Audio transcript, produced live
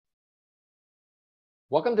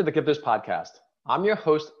Welcome to the Give This Podcast. I'm your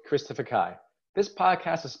host, Christopher Kai. This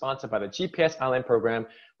podcast is sponsored by the GPS Online program,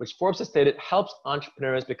 which Forbes has stated helps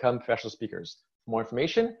entrepreneurs become professional speakers. For more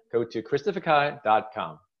information, go to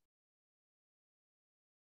christopherkai.com.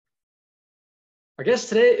 Our guest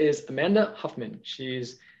today is Amanda Huffman.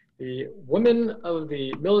 She's the Women of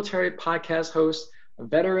the Military podcast host, a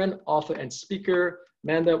veteran, author, and speaker.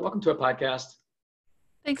 Amanda, welcome to our podcast.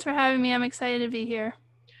 Thanks for having me. I'm excited to be here.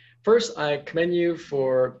 First, I commend you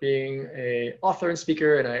for being an author and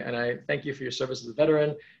speaker, and I thank you for your service as a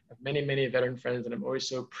veteran. I have many veteran friends, and I'm always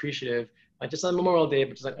so appreciative, not just on Memorial Day,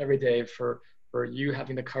 but just on every day for you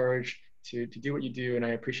having the courage to do what you do, and I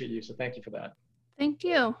appreciate you, so thank you for that. Thank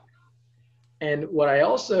you. And what I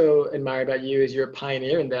also admire about you is you're a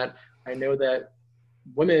pioneer in that I know that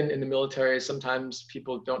women in the military, sometimes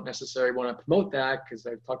people don't necessarily want to promote that because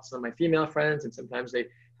I've talked to some of my female friends and sometimes they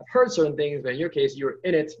have heard certain things, but in your case, you were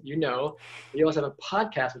in it, you know. You also have a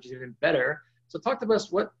podcast, which is even better. So talk to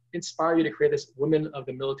us, what inspired you to create this Women of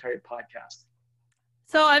the Military podcast?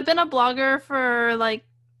 So I've been a blogger for like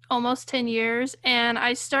almost 10 years, and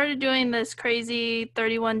I started doing this crazy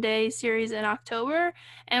 31-day series in October.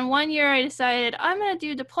 And one year I decided I'm going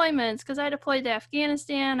to do deployments because I deployed to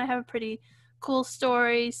Afghanistan. I have a pretty cool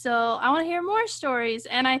story, so I want to hear more stories.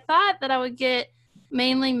 And I thought that I would get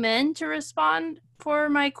mainly men to respond for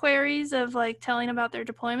my queries of like telling about their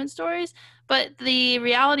deployment stories. But the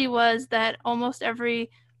reality was that almost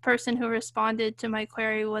every person who responded to my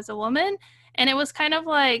query was a woman. And it was kind of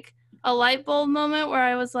like a light bulb moment where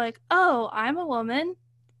I was like, oh, I'm a woman.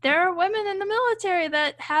 There are women in the military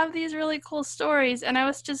that have these really cool stories. And I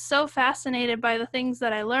was just so fascinated by the things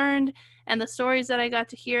that I learned and the stories that I got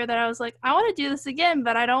to hear that I was like, I want to do this again,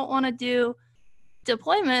 but I don't want to do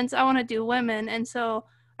deployments. I want to do women. And so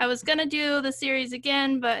I was going to do the series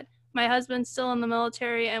again, but my husband's still in the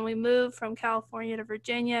military and we moved from California to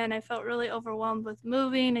Virginia, and I felt really overwhelmed with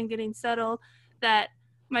moving and getting settled that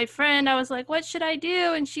my friend, I was like, what should I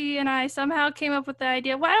do? And she and I somehow came up with the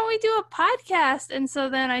idea, why don't we do a podcast? And so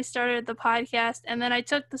then I started the podcast, and then I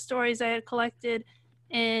took the stories I had collected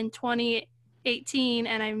in 2018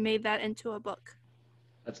 and I made that into a book.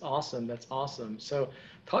 That's awesome. That's awesome. So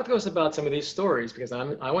talk to us about some of these stories because I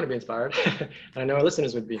want to be inspired. I know our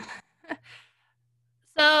listeners would be.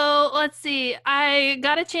 So let's see. I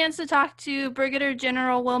got a chance to talk to Brigadier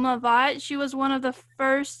General Wilma Vaught. She was one of the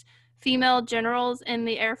first female generals in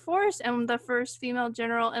the Air Force and the first female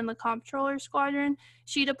general in the Comptroller Squadron.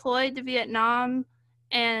 She deployed to Vietnam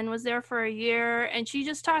and was there for a year. And she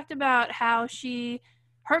just talked about how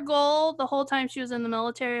her goal the whole time she was in the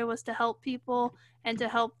military was to help people and to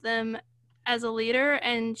help them as a leader.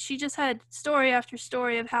 And she just had story after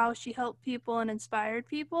story of how she helped people and inspired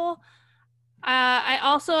people. I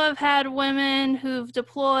also have had women who've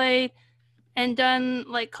deployed and done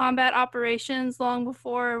like combat operations long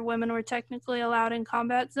before women were technically allowed in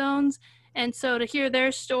combat zones. And so to hear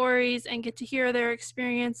their stories and get to hear their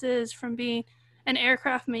experiences from being an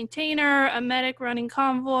aircraft maintainer, a medic running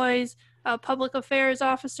convoys, a public affairs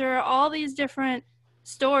officer, all these different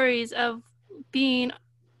stories of being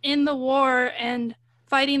in the war and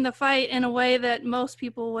fighting the fight in a way that most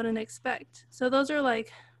people wouldn't expect. So those are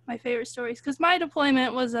like my favorite stories, because my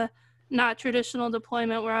deployment was a not traditional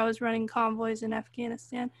deployment where I was running convoys in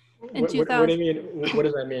Afghanistan in 2000. What do you mean? What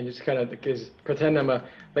does that mean? Just kind of because pretend I'm a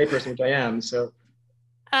layperson, which I am. So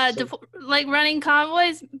like running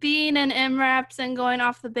convoys, being in MRAPs and going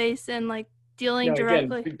off the base and like dealing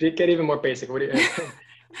directly. Again, get even more basic. What do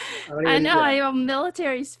you? I know, I am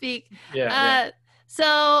military speak. Yeah.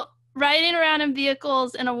 So riding around in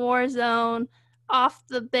vehicles in a war zone off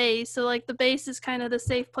the base. So like the base is kind of the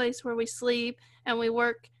safe place where we sleep and we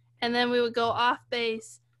work, and then we would go off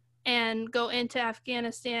base and go into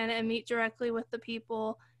Afghanistan and meet directly with the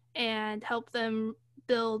people and help them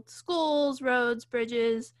build schools, roads,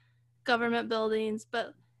 bridges, government buildings,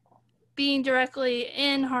 but being directly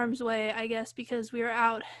in harm's way, I guess, because we were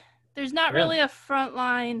out. There's not really a front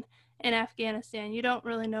line in Afghanistan. You don't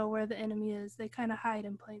really know where the enemy is. They kind of hide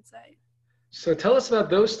in plain sight. So tell us about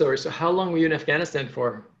those stories. So how long were you in Afghanistan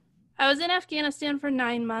for? I was in Afghanistan for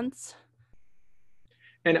 9 months.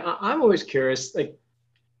 And I'm always curious, like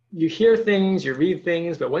you hear things, you read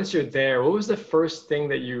things, but once you're there, what was the first thing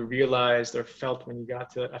that you realized or felt when you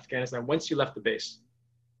got to Afghanistan, once you left the base?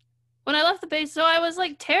 When I left the base, so I was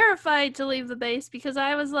like terrified to leave the base because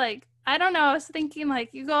I was like, I don't know, I was thinking like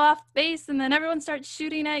you go off base and then everyone starts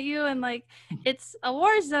shooting at you and like it's a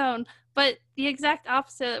war zone. But the exact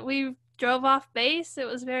opposite. We drove off base. It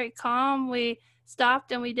was very calm. We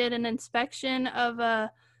stopped and we did an inspection of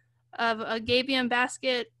a gabion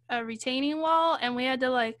basket retaining wall, and we had to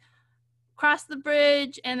like cross the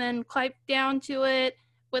bridge and then climb down to it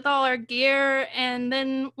with all our gear. And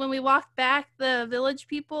then when we walked back, the village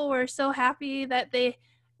people were so happy that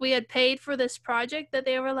we had paid for this project that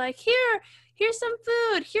they were like, here's some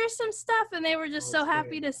food, here's some stuff. And they were just Oh, so that's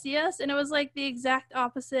happy great. to see us. And it was like the exact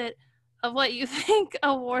opposite of what you think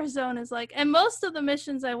a war zone is like. And most of the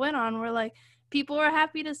missions I went on were like, people were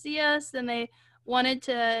happy to see us and they wanted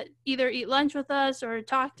to either eat lunch with us or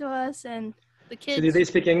talk to us. And the So do kids, they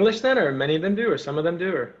speak English then, or many of them do, or some of them do,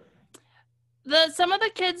 or? some of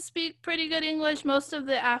the kids speak pretty good English. Most of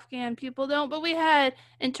the Afghan people don't, but we had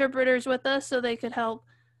interpreters with us so they could help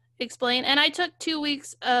explain. And I took 2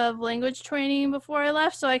 weeks of language training before I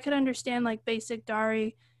left, so I could understand like basic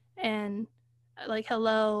Dari and like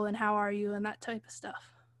hello and how are you and that type of stuff.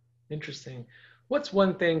 Interesting. What's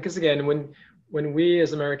one thing, because again, when we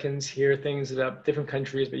as Americans hear things about different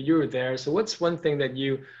countries, but you were there, so what's one thing that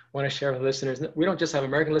you want to share with listeners? We don't just have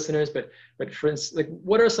American listeners, but for instance, like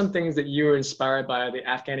what are some things that you were inspired by the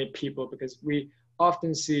Afghani people? Because we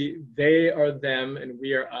often see they are them and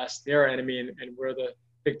we are us, they're our enemy and we're the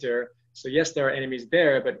victor. So yes, there are enemies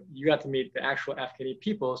there, but you got to meet the actual Afghani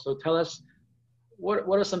people. So tell us, what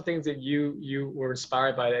are some things that you were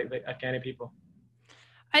inspired by the Afghani people?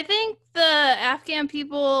 I think the Afghan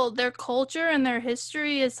people, their culture and their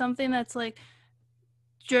history is something that's like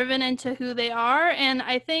driven into who they are. And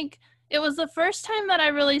I think it was the first time that I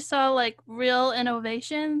really saw like real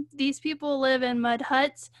innovation. These people live in mud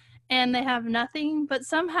huts and they have nothing, but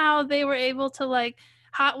somehow they were able to like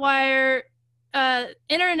hotwire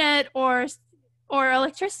internet or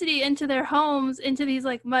electricity into their homes into these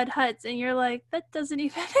like mud huts, and you're like, that doesn't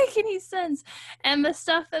even make any sense. And the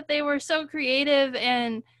stuff that they were so creative,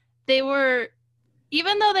 and they were,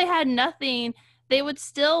 even though they had nothing, they would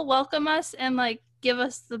still welcome us and like give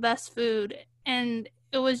us the best food. And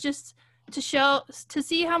it was just to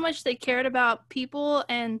see how much they cared about people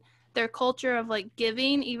and their culture of like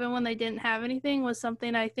giving even when they didn't have anything was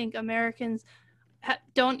something I think Americans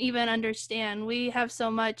don't even understand. We have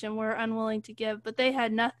so much and we're unwilling to give, but they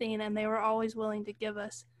had nothing and they were always willing to give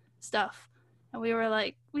us stuff. And we were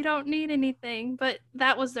like, we don't need anything, but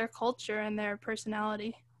that was their culture and their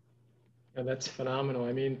personality. And that's phenomenal.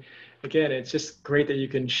 I mean, again, it's just great that you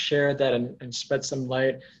can share that and spread some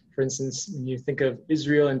light. For instance, when you think of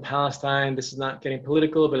Israel and Palestine, this is not getting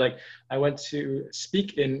political, but like I went to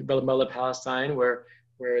speak in Ramallah, Palestine, where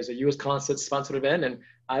is a U.S. consulate sponsored event, and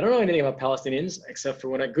I don't know anything about Palestinians except for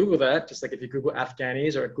when I Google that. Just like if you Google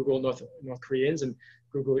Afghanis or Google North Koreans and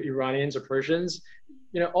Google Iranians or Persians,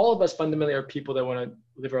 all of us fundamentally are people that want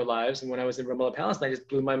to live our lives. And when I was in Ramallah, Palestine, I just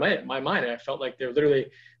blew my mind, and I felt like they're literally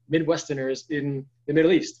Midwesterners in the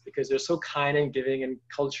Middle East because they're so kind and giving and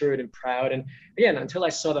cultured and proud. And again, until I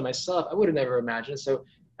saw them myself, I would have never imagined. So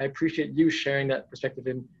I appreciate you sharing that perspective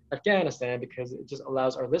in Afghanistan because it just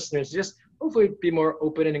allows our listeners to just hopefully be more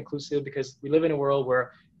open and inclusive because we live in a world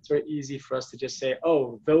where it's very easy for us to just say,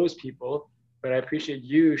 oh, those people. But I appreciate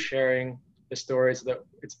you sharing the stories so that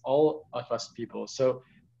it's all of us people. So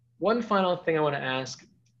one final thing I want to ask,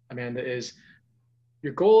 Amanda, is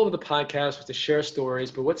your goal of the podcast was to share stories,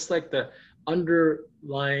 but what's like the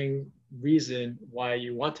underlying reason why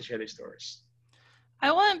you want to share these stories?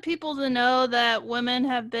 I want people to know that women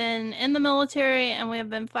have been in the military and we have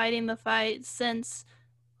been fighting the fight since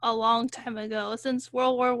a long time ago, since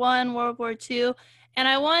World War I, World War II. And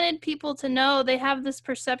I wanted people to know they have this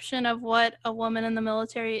perception of what a woman in the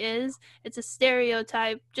military is. It's a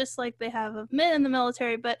stereotype, just like they have of men in the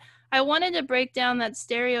military. But I wanted to break down that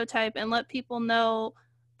stereotype and let people know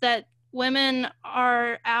that women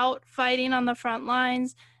are out fighting on the front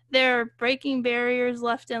lines. They're breaking barriers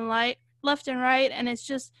left and right. And it's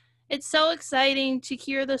so exciting to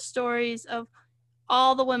hear the stories of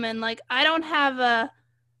all the women. Like, I don't have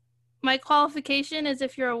my qualification is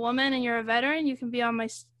if you're a woman and you're a veteran, you can be on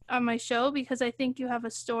my show because I think you have a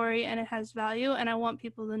story and it has value, and I want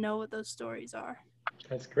people to know what those stories are.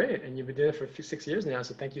 That's great. And you've been doing it for 6 years now.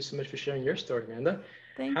 So thank you so much for sharing your story, Amanda.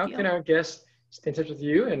 Thank How you. can our guests stay in touch with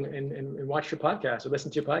you and watch your podcast or listen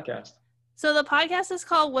to your podcast? So the podcast is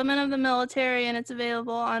called Women of the Military, and it's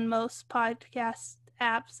available on most podcast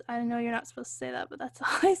apps. I know you're not supposed to say that, but that's all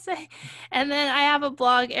I say. And then I have a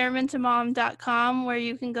blog, airmantomom.com, where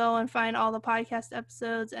you can go and find all the podcast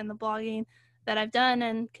episodes and the blogging that I've done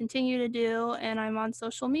and continue to do. And I'm on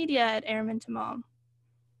social media at Airman to Mom.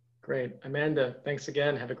 Great. Amanda, thanks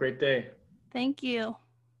again. Have a great day. Thank you.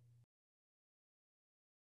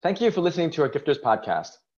 Thank you for listening to our Gifters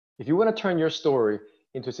podcast. If you want to turn your story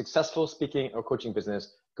into a successful speaking or coaching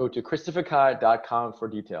business, go to christopherkai.com for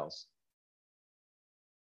details.